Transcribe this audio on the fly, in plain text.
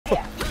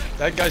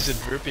That guy's a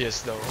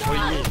drippiest though. What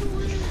do you mean?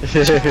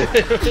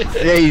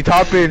 Yeah, you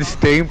type in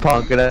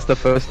steampunk and that's the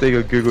first thing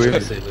on Google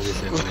Images.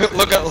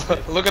 Look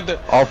at the.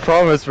 I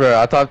promise, bro.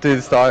 I typed in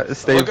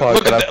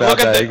steampunk and I found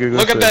that in Google.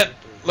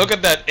 Look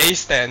at that A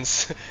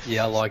stance.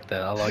 Yeah, I like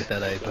that. I like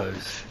that A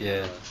pose.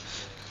 Yeah.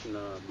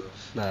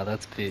 Nah,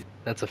 that's fit.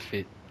 That's a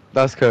fit.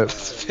 That's cool.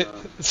 It's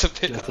a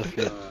fit. That's a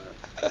fit.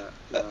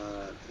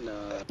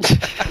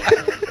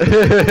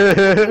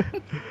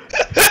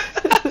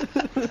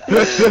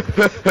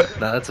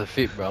 Nah, that's a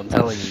fit, bro. I'm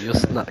telling you.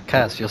 You're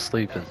Cass. You're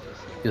sleeping.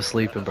 You're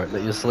sleeping, bro.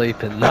 You're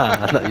sleeping.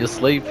 Nah, you're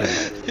sleeping.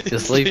 You're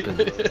sleeping.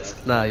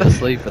 Nah, you're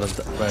sleeping.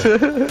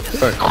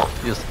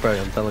 Bro,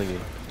 I'm telling you.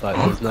 Like,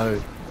 there's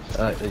no.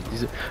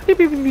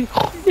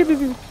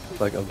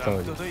 Like, I'm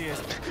telling you.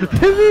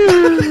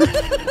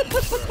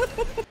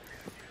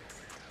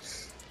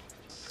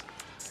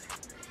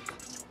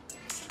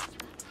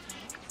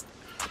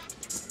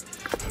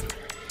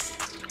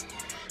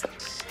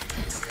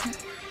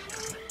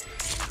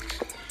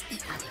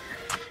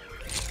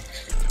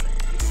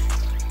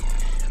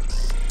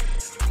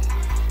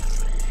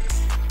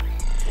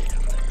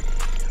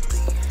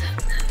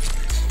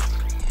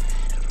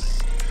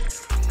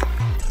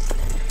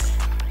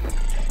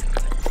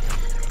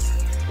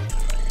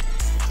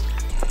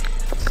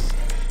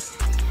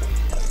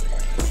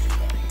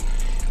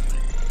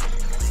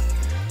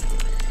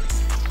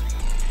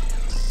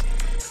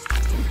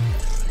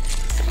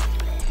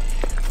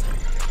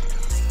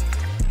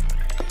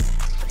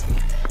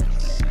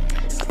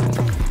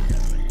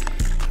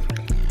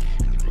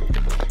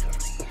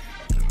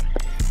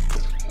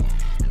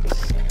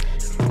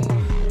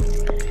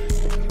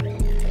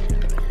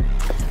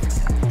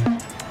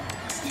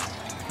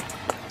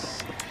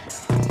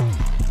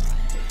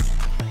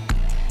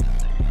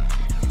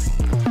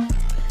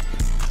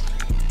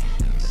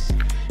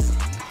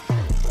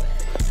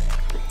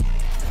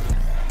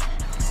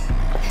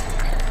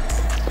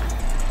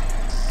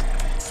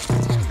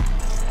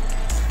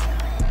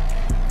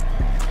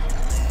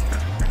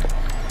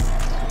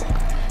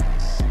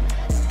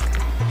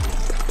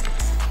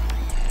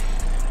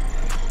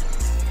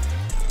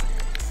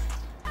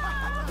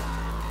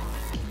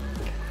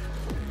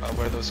 I'll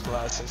wear those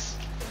glasses.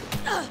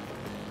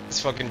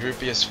 It's fucking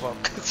droopy as fuck.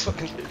 It's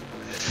fucking.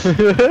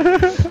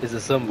 Is there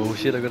some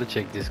bullshit? I gotta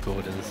check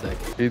Discord in a sec.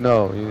 You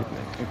know.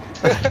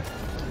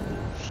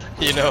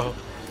 You know.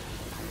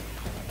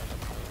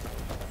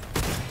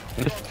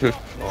 Oh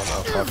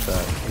no, fuck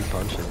that. We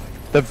punch it.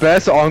 The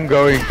best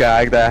ongoing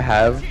gag that I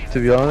have, to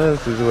be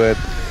honest, is when,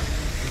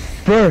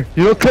 bro,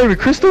 you don't claim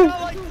Crystal?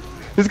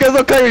 This guy's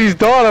not claiming his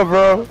daughter,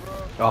 bro.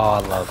 Oh, I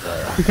love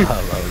that. I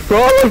love it. Bro,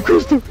 I love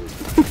Crystal.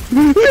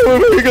 You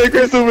got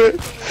Crystal, man.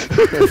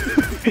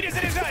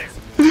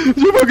 It's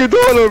your fucking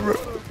daughter, bro.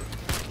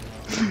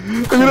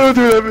 I can never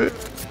do that, man.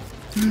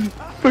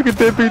 Fucking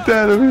deadbeat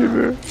dad of me,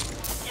 bro.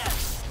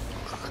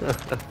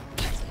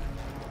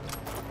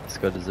 This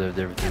guy deserved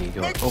everything he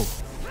got. Oh.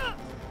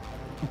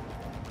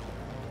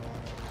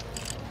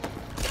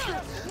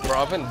 Bro, I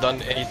haven't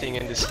done anything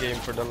in this game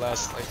for the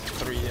last like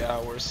 3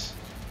 hours.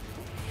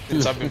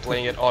 Since I've been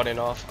playing it on and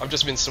off. I've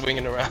just been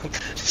swinging around.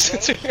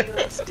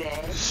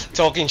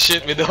 Talking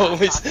shit with the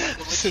homies.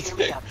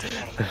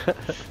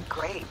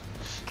 Great.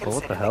 Oh,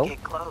 what the hell?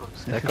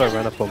 That guy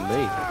ran up on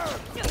me.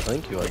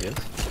 Thank you, I guess.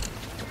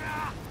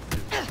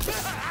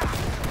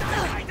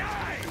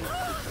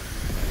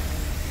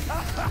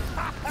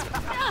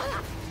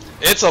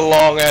 It's a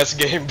long ass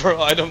game,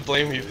 bro. I don't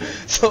blame you.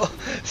 So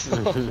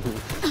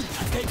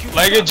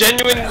like a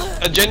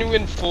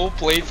genuine full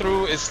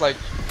playthrough is like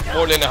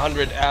more than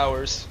 100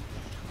 hours.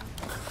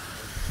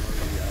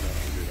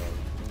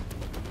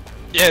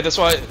 Yeah, that's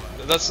why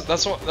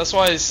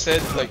I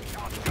said like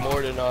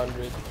more than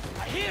 100.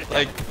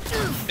 Like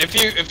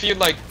if you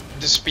like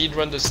just speed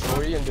run the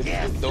story and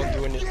then don't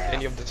do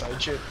any of the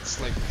side shit, it's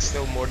like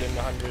still more than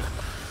 100.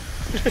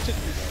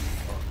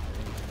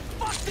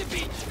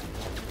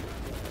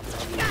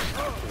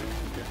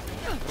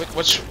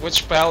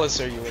 Which palace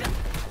are you in?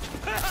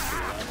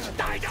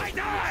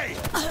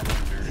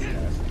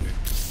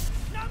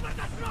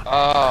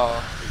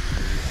 Oh,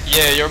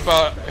 yeah, you're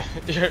about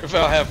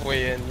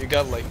halfway in. You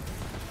got like,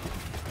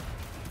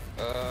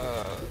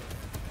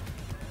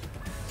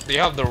 do you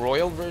have the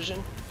royal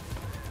version?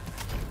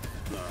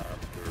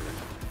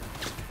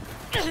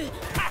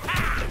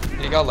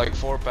 You got like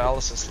 4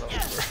 palaces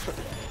left.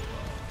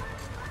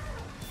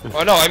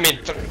 Oh no, I mean,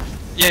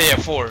 yeah,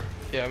 4.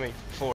 Yeah, I mean.